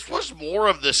audited. This was more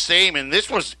of the same, and this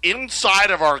was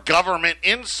inside of our government,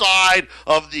 inside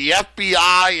of the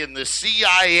FBI and the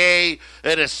CIA,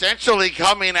 and essentially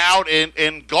coming out and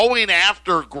going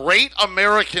after great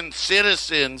American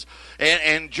citizens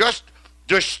and just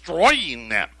destroying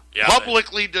them,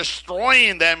 publicly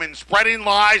destroying them and spreading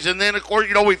lies. And then, of course,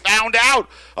 we found out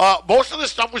most of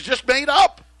this stuff was just made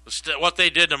up. What they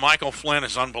did to Michael Flynn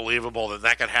is unbelievable,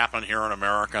 that could happen here in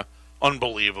America.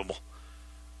 Unbelievable.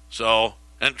 So,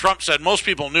 and Trump said most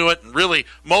people knew it, and really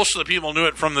most of the people knew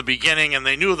it from the beginning, and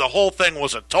they knew the whole thing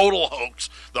was a total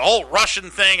hoax, the whole Russian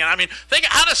thing. And I mean, think,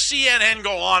 how does CNN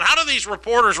go on? How do these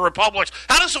reporters, Republicans,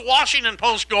 how does the Washington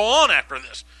Post go on after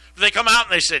this? They come out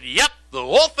and they said, yep, the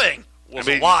whole thing was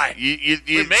a lie. We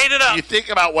made it up. You think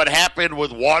about what happened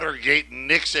with Watergate and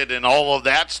Nixon and all of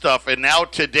that stuff, and now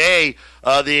today,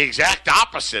 the exact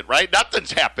opposite, right?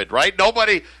 Nothing's happened, right?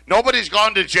 Nobody's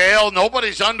gone to jail.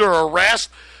 Nobody's under arrest.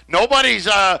 Nobody's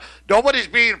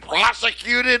being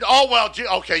prosecuted. Oh, well,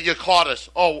 okay, you caught us.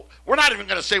 Oh, we're not even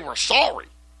going to say we're sorry.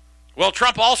 Well,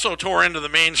 Trump also tore into the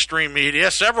mainstream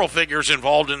media. Several figures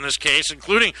involved in this case,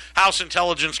 including House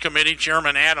Intelligence Committee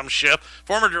Chairman Adam Schiff,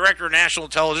 former Director of National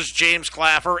Intelligence James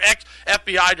Clapper,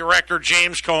 ex-FBI Director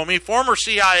James Comey, former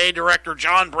CIA Director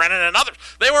John Brennan, and others.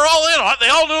 They were all in on it. They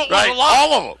all knew it was a lie.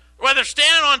 All of them. Well, they're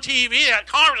standing on TV at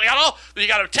Congress. You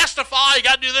got to testify. You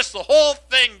got to do this. The whole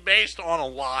thing based on a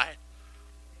lie.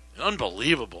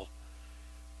 Unbelievable.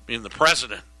 I mean, the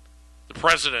president.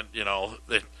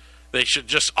 They should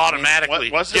just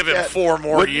automatically give him 4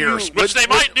 more years, which they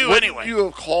might do anyway. You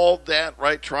have called that,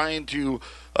 right, trying to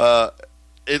at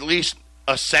least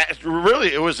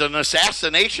really, it was an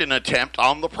assassination attempt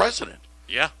on the president.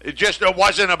 Yeah. It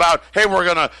wasn't about, hey, we're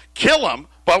going to kill him,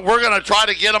 but we're going to try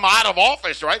to get him out of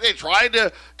office, right? They tried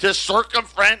to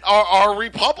circumvent our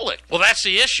republic. Well, that's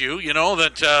the issue,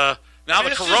 that now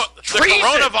the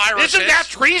coronavirus Isn't that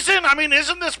treason? I mean,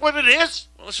 isn't this what it is?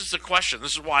 Well, this is the question.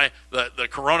 This is why the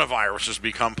coronavirus has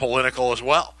become political as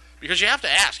well. Because you have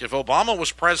to ask, if Obama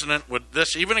was president, would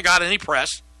this even have got any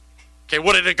press? Okay,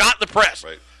 would it have got the press?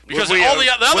 Right. Because the other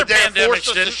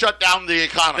pandemics didn't shut down the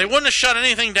economy. They wouldn't have shut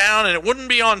anything down, and it wouldn't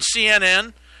be on CNN,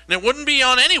 and it wouldn't be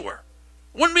on anywhere.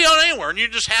 Wouldn't be on anywhere. And you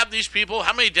just have these people.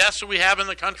 How many deaths do we have in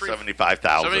the country?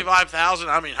 75,000. 75,000.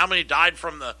 I mean, how many died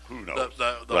from the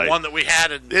one that we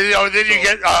had? Then you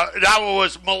get now it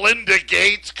was Melinda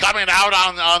Gates coming out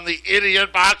on the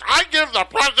idiot box. I give the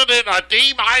president a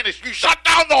D-. You shut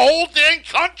down the whole dang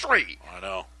country. I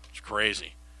know. It's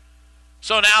crazy.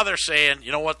 So now they're saying,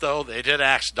 you know what, though? They did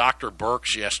ask Dr.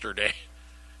 Birx yesterday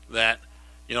that,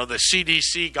 the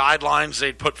CDC guidelines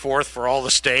they'd put forth for all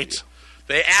the states.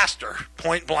 They asked her,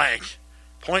 point blank,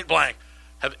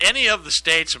 have any of the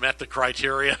states met the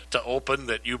criteria to open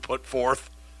that you put forth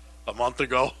a month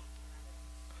ago?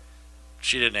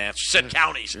 She didn't answer. She said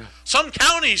counties. Yeah. Some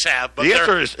counties have, but the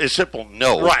answer is simple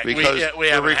no. Right. Because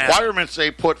the requirements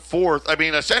they put forth, I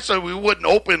mean, essentially we wouldn't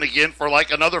open again for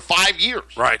like another 5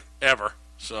 years. Right, ever.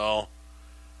 So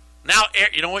now,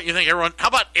 you know what you think, everyone? How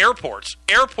about airports?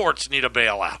 Airports need a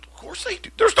bailout. Of course they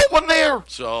do. There's no one there.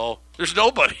 So there's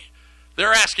nobody.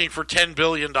 They're asking for $10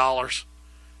 billion,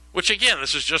 which, again,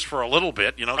 this is just for a little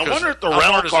bit. I wonder if the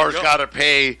rental cars got to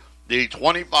pay the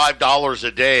 $25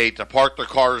 a day to park the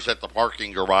cars at the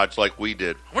parking garage like we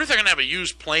did. I wonder if they're going to have a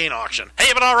used plane auction. Hey,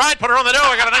 you been all right? Put her on the dough.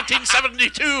 I got a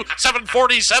 1972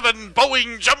 747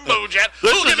 Boeing Jumbo Jet.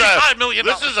 Who'll give me $5 million?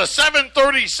 This is a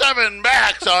 737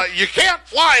 MAX. You can't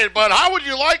fly it, but how would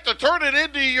you like to turn it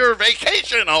into your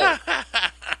vacation home?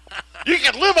 You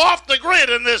can live off the grid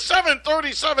in this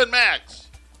 737 MAX.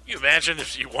 You imagine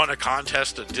if you won a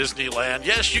contest at Disneyland?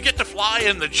 Yes, you get to fly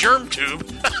in the germ tube.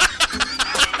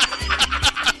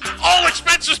 All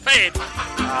expenses paid.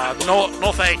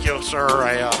 No, thank you, sir.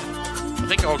 I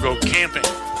think I'll go camping.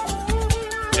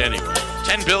 Anyway,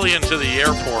 $10 billion to the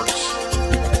airports.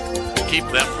 Keep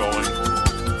them going.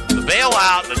 The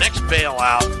bailout, the next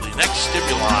bailout, the next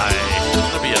stimuli is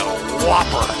going to be a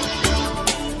whopper.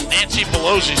 Nancy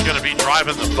Pelosi's going to be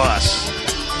driving the bus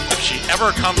if she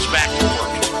ever comes back to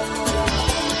work.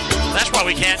 That's why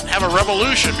we can't have a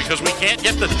revolution, because we can't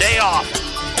get the day off.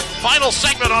 Final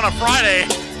segment on a Friday.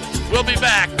 We'll be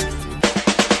back.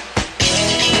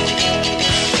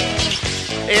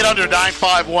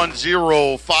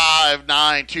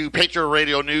 800-951-0592, Patriot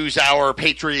Radio News Hour,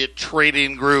 Patriot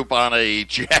Trading Group on a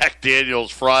Jack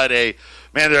Daniels Friday.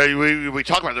 Man, we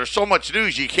talk about there's so much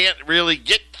news, you can't really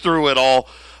get through it all.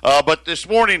 But this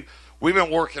morning, we've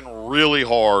been working really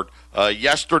hard.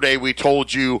 Yesterday, we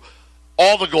told you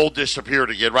all the gold disappeared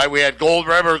again, right? We had gold,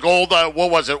 remember gold,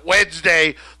 what was it,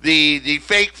 Wednesday, the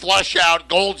fake flush out,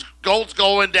 gold's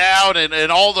going down,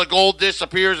 and all the gold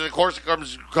disappears, and of course it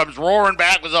comes roaring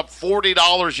back. It was up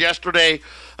 $40 yesterday.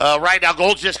 Right now,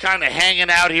 gold's just kind of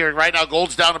hanging out here. Right now,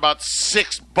 gold's down about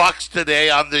 $6 today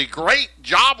on the great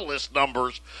jobless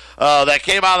numbers that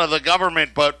came out of the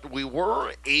government, but we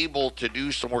were able to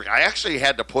do some work. I actually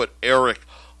had to put Eric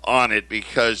on it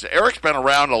because Eric's been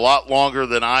around a lot longer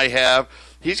than I have.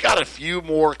 He's got a few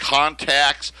more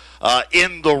contacts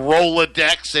in the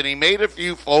Rolodex, and he made a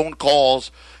few phone calls,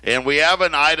 and we have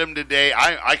an item today.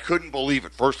 I couldn't believe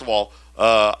it. First of all,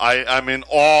 I'm in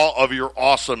awe of your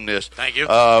awesomeness. Thank you.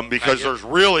 Because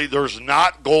there's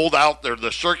not gold out there.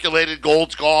 The circulated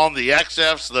gold's gone, the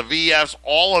XFs, the VFs,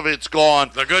 all of it's gone.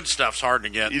 The good stuff's hard to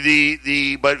get.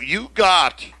 But you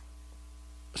got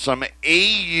some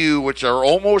AU, which are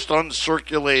almost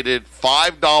uncirculated,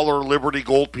 $5 Liberty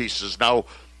gold pieces. Now,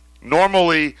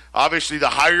 normally, obviously, the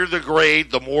higher the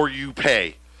grade, the more you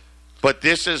pay. But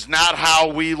this is not how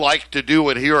we like to do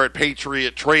it here at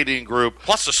Patriot Trading Group.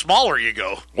 Plus, the smaller you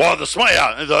go. Well, the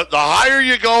higher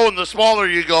you go and the smaller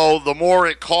you go, the more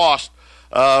it costs.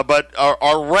 But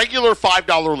our regular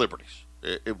 $5 Liberties,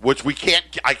 which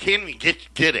I can't even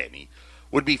get any,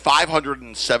 would be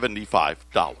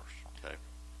 $575.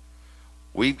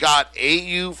 We've got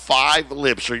AU5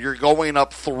 libs, so you're going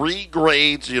up 3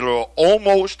 grades,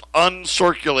 almost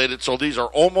uncirculated, so these are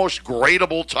almost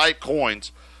gradable type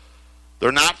coins.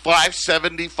 They're not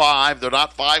 $575, they're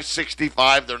not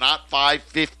 $565, they're not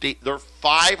 $550, they're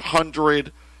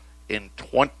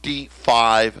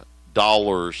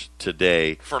 $525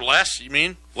 today. For less, you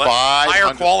mean?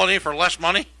 Higher quality for less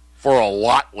money? For a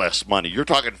lot less money. You're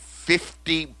talking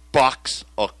 $50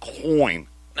 a coin.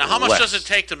 Now, how much does it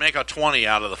take to make a 20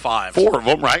 out of the 5s? 4 of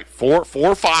them, right? Four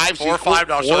fives. $4 or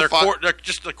 $5. So they're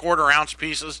just the quarter-ounce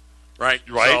pieces, right?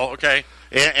 Right. So, okay.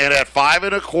 And at 5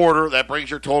 1/4, that brings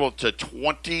your total to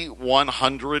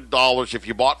 $2,100 if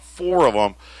you bought 4 of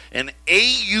them. An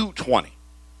AU20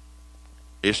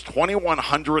 is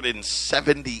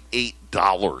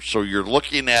 $2,178. So you're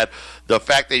looking at the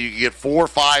fact that you can get 4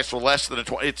 5s for less than a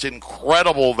 20. It's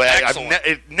incredible value.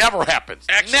 It never happens.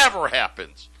 Excellent. Never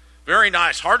happens. Very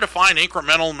nice. Hard to find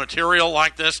incremental material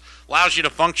like this. Allows you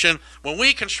to function. When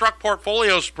we construct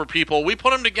portfolios for people, we put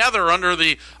them together under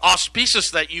the auspices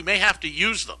that you may have to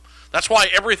use them. That's why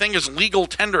everything is legal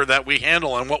tender that we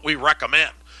handle and what we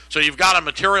recommend. So you've got a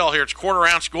material here. It's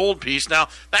quarter-ounce gold piece. Now,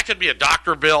 that could be a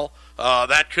doctor bill.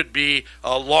 That could be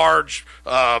a large,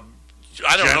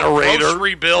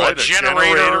 grocery bill, right, a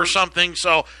generator or something.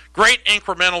 So great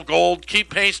incremental gold. Keep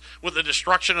pace with the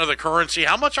destruction of the currency.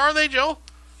 How much are they, Joe?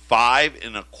 5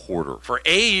 1/4 for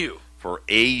AU. For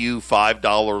AU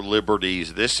 $5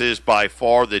 Liberties. This is by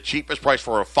far the cheapest price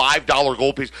for a $5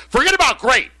 gold piece. Forget about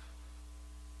grade.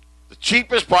 The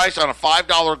cheapest price on a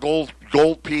 $5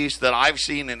 gold piece that I've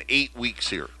seen in 8 weeks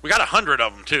here. We got 100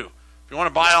 of them too. If you want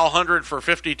to buy all 100 for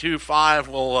 $52.5,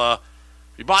 we'll. If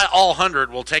you buy all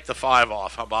 100, we'll take the 5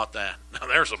 off. How about that? Now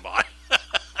there's a buy.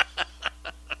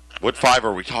 What 5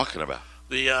 are we talking about?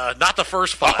 Not the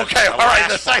first 5. Okay, all right.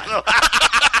 The second.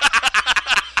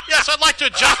 Yes, I'd like to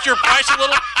adjust your price a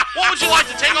little. What would you like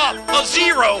to take off? A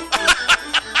 0.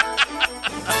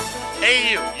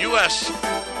 AU, U.S.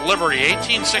 Liberty,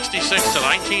 1866 to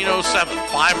 1907.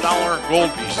 $5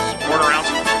 gold pieces, quarter ounce.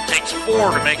 Takes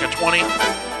 4 to make a 20.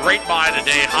 Great buy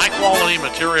today. High quality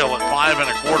material at 5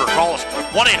 1/4. Call us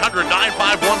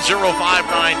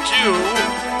 1-800-951-0592.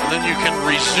 And then you can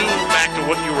resume back to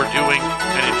what you were doing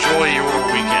and enjoy your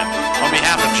weekend. On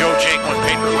behalf of Joe Jaquin,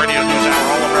 Patriot Radio News Hour,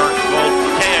 All American Gold,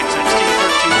 KXXT